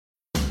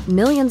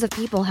Millions of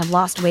people have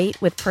lost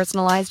weight with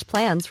personalized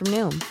plans from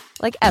Noom.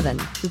 Like Evan,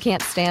 who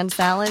can't stand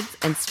salads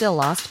and still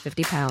lost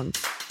 50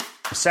 pounds.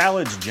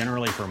 Salads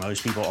generally for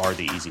most people are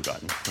the easy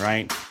button,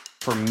 right?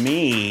 For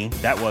me,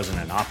 that wasn't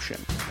an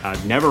option. I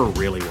never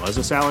really was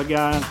a salad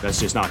guy. That's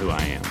just not who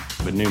I am.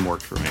 But Noom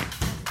worked for me.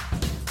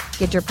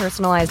 Get your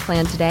personalized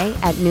plan today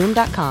at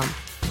Noom.com.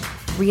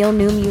 Real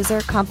Noom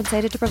user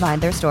compensated to provide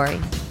their story.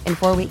 In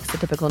 4 weeks, the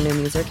typical Noom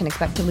user can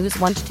expect to lose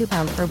 1 to 2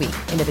 pounds per week.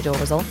 Individual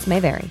results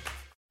may vary.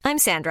 I'm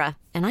Sandra,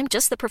 and I'm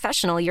just the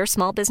professional your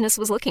small business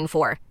was looking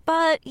for.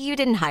 But you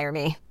didn't hire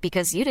me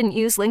because you didn't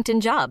use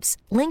LinkedIn Jobs.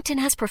 LinkedIn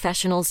has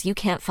professionals you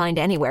can't find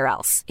anywhere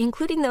else,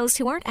 including those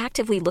who aren't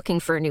actively looking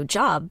for a new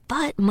job,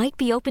 but might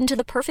be open to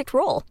the perfect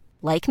role,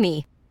 like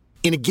me.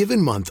 In a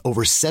given month,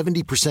 over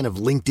 70%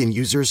 of LinkedIn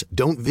users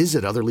don't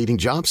visit other leading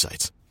job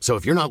sites. So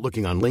if you're not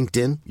looking on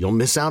LinkedIn, you'll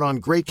miss out on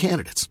great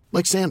candidates,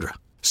 like Sandra.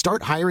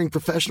 Start hiring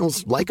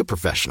professionals like a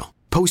professional.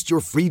 Post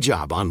your free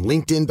job on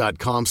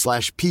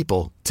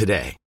linkedin.com/people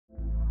today.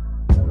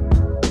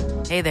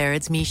 Hey there,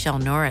 it's Michelle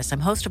Norris.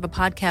 I'm host of a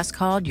podcast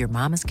called Your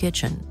Mama's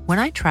Kitchen.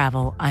 When I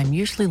travel,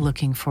 I'm usually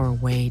looking for a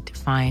way to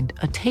find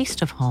a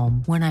taste of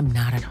home when I'm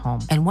not at home.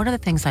 And one of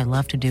the things I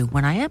love to do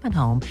when I am at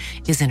home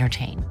is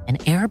entertain. And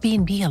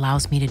Airbnb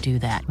allows me to do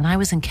that. When I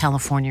was in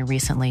California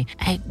recently,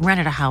 I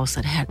rented a house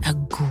that had a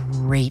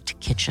great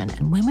kitchen.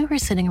 And when we were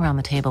sitting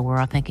around the table, we're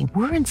all thinking,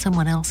 we're in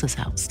someone else's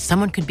house.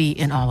 Someone could be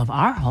in all of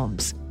our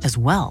homes as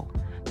well.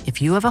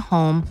 If you have a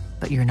home,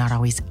 but you're not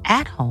always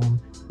at home,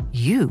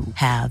 you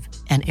have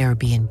an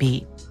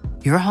Airbnb.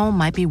 Your home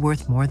might be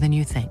worth more than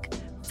you think.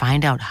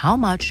 Find out how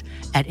much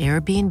at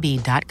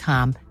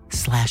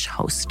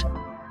airbnb.com/host.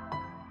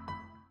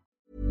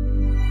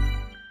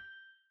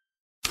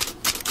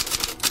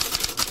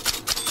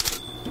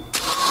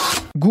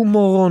 God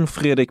morgon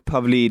Fredrik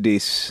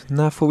Pavlidis.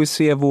 När får vi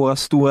se våra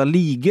stora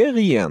ligor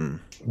igen?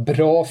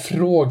 Bra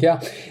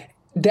fråga.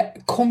 Det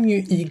kom ju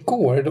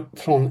igår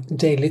från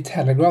Daily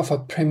Telegraph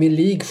att Premier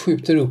League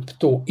skjuter upp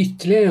då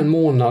ytterligare en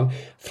månad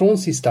från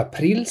sista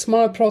april som man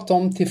har pratat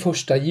om till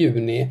 1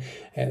 juni.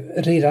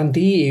 Redan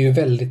det är ju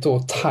väldigt då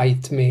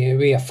tajt med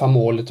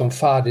UEFA-målet om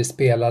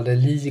färdigspelade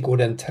ligor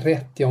den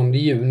 30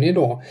 juni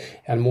då,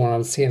 en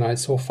månad senare i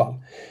så fall.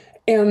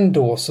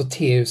 Ändå så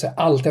ter sig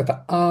allt detta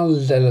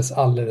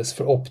alldeles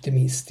för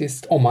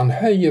optimistiskt om man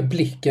höjer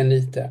blicken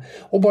lite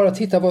och bara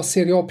tittar vad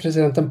Serie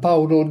A-presidenten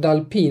Paolo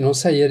Dalpino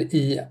säger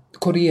i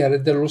Corriere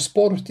dello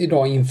Sport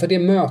idag inför det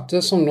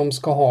möte som de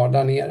ska ha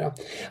där nere.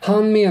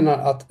 Han menar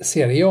att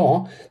Serie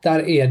A,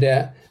 där är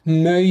det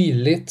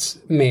möjligt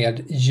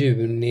med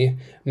juni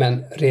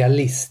men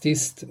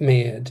realistiskt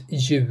med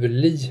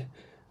juli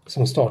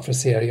som start för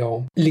Serie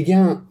A.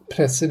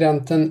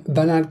 Liga-presidenten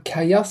Bernard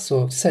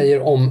Cajasso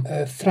säger om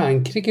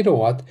Frankrike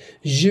då att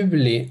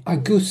juli,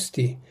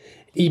 augusti,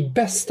 i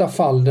bästa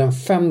fall den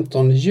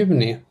 15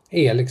 juni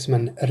är liksom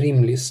en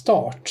rimlig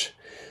start.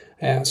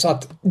 Så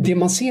att det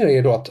man ser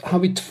är då att har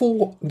vi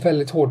två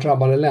väldigt hårt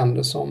drabbade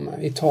länder som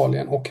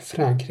Italien och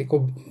Frankrike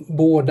och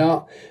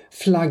båda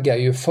flaggar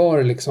ju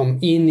för liksom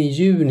in i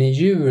juni,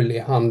 juli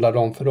handlar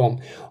de för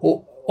dem.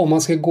 Och om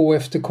man ska gå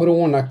efter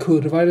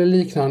coronakurva eller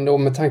liknande och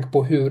med tanke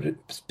på hur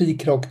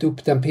spikrakt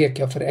upp den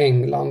pekar för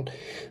England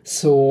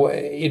så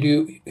är det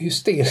ju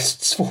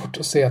hysteriskt svårt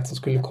att se att det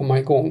skulle komma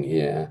igång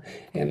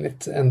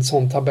enligt en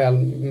sån tabell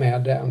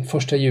med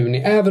 1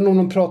 juni. Även om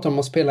de pratar om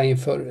att spela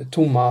inför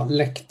tomma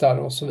läktar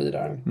och så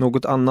vidare.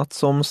 Något annat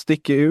som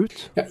sticker ut?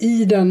 Ja,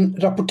 i den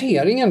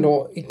rapporteringen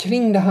då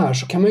kring det här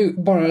så kan man ju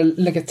bara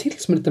lägga till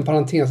som en liten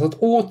parentes att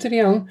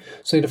återigen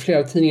så är det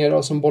flera tidningar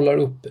idag som bollar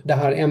upp det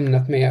här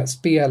ämnet med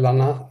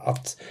spelarna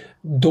att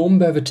de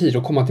behöver tid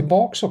att komma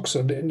tillbaks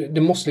också.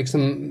 Det måste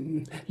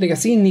liksom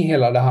läggas in i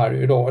hela det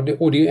här idag.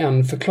 Och det är ju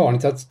en förklaring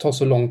till att det tar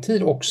så lång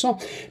tid också.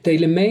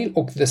 Daily Mail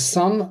och The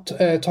Sun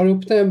tar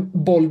upp det.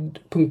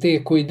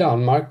 Bold.dk i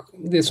Danmark.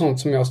 Det är sånt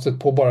som jag har stött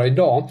på bara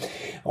idag.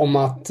 Om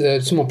att,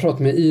 som har pratat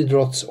med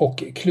idrotts-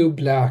 och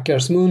klubbläkare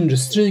som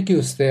understryker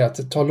just det att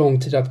det tar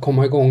lång tid att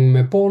komma igång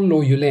med boll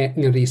och ju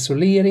längre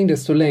isolering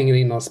desto längre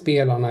innan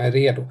spelarna är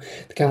redo.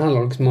 Det kan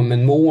handla liksom om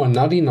en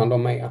månad innan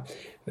de är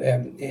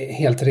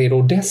helt redo.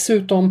 Och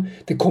dessutom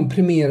det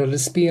komprimerade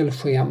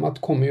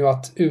spelschemat kommer ju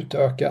att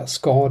utöka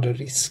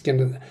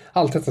skaderisken.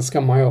 Allt detta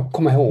ska man ju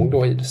komma ihåg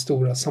då i det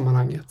stora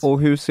sammanhanget.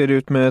 Och hur ser det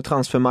ut med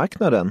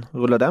transfermarknaden?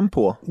 Rullar den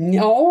på?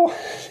 Ja,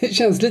 det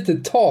känns lite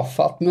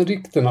tafatt med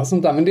ryktena och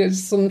sånt där. Men det är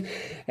som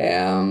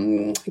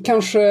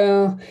kanske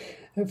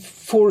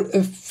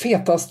får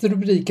fetaste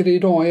rubriker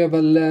idag är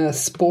väl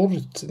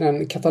Sport,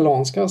 den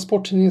katalanska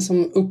sporttidningen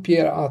som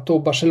uppger att då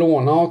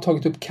Barcelona har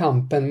tagit upp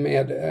kampen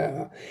med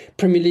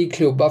Premier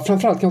League-klubbar,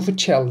 framförallt kanske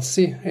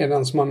Chelsea är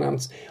den som har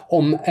nämnts,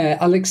 om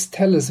Alex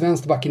Telles,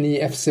 vänsterbacken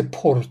i FC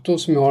Porto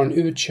som har en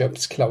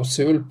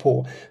utköpsklausul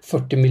på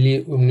 40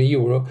 miljoner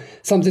euro.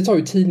 Samtidigt har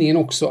ju tidningen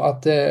också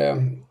att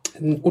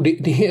och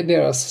det är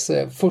deras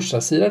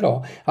första sida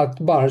då, att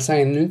Barca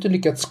ännu inte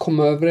lyckats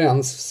komma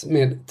överens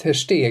med Ter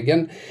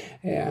Stegen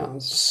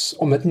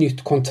om ett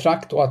nytt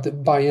kontrakt och att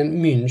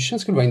Bayern München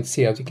skulle vara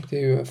intresserad, vilket det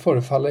ju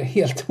förefaller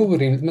helt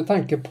orimligt med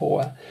tanke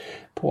på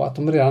på att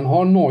de redan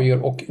har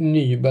Neuer och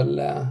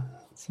Nübel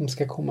som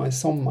ska komma i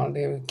sommar.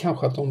 Det är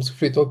kanske att de ska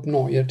flytta upp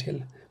Neuer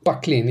till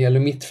backlinje eller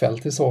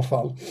mittfält i så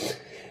fall.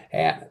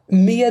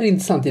 Mer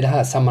intressant i det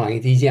här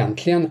sammanhanget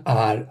egentligen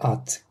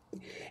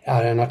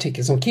är en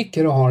artikel som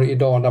Kicker har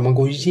idag där man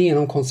går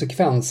igenom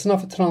konsekvenserna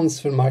för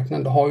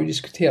transfermarknaden. Det har ju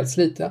diskuterats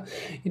lite.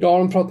 Idag har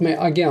de pratat med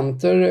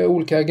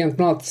olika agenter,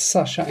 bland annat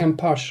Sasha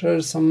Empasher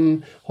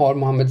som har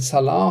Mohamed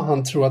Salah.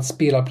 Han tror att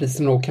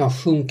spelarpriserna då kan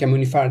sjunka med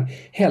ungefär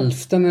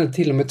hälften eller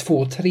till och med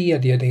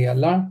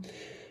 2/3.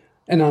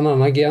 En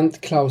annan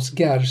agent, Klaus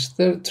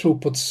Gerster, tror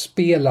på ett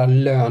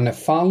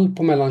spelarlönefall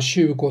på mellan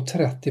 20 och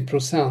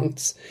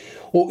 30%.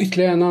 Och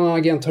ytterligare en annan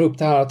agent tar upp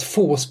det här att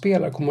få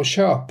spelare kommer att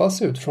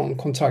köpas ut från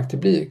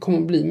kontrakt. Det kommer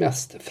att bli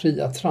mest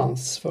fria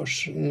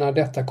transfers när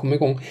detta kommer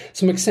igång.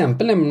 Som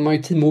exempel nämner man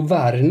ju Timo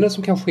Werner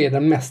som kanske är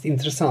den mest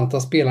intressanta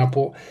spelaren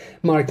på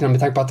marknaden med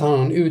tanke på att han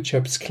har en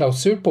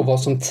utköpsklausul på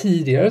vad som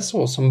tidigare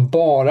så som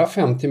bara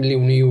 50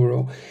 miljoner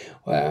euro.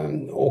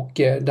 Och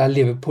där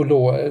Liverpool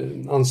då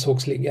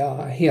ansågs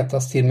ligga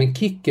hetast till, men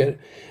Kicker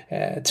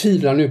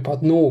tvivlar nu på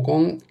att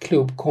någon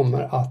klubb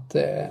kommer att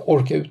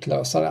orka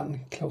utlösa den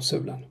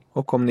klausulen.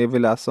 Och om ni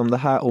vill läsa om det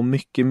här och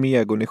mycket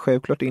mer går ni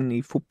självklart in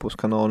i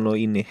Fotbollskanalen och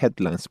in i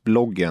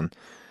Headlines-bloggen.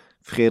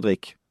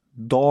 Fredrik,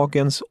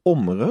 dagens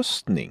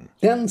omröstning.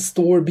 Den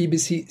står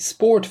BBC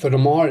Sport för.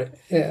 De har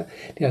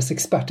deras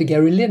experter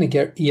Gary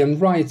Lineker, Ian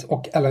Wright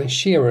och Alan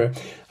Shearer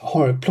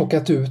har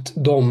plockat ut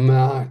de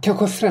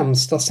kanske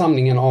främsta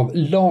samlingen av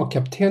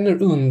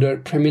lagkaptener under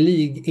Premier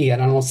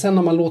League-eran, och sen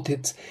har man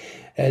låtit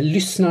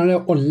lyssnare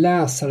och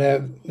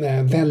läsare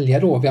välja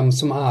då vem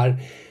som är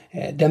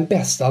den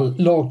bästa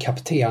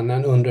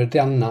lagkaptenen under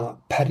denna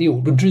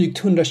period. Och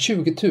drygt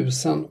 120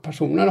 000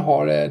 personer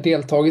har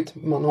deltagit.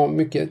 Man har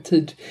mycket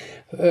tid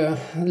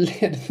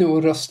ledigt nu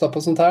att rösta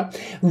på sånt här.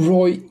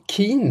 Roy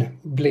Keane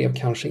blev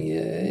kanske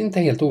inte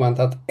helt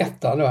oväntat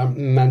etta. Det var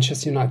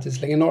Manchester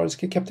Uniteds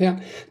legendariska kapten.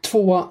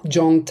 2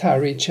 John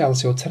Terry,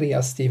 Chelsea, och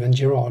 3 Steven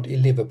Gerrard i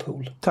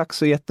Liverpool. Tack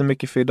så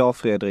jättemycket för idag,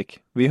 Fredrik.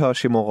 Vi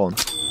hörs imorgon.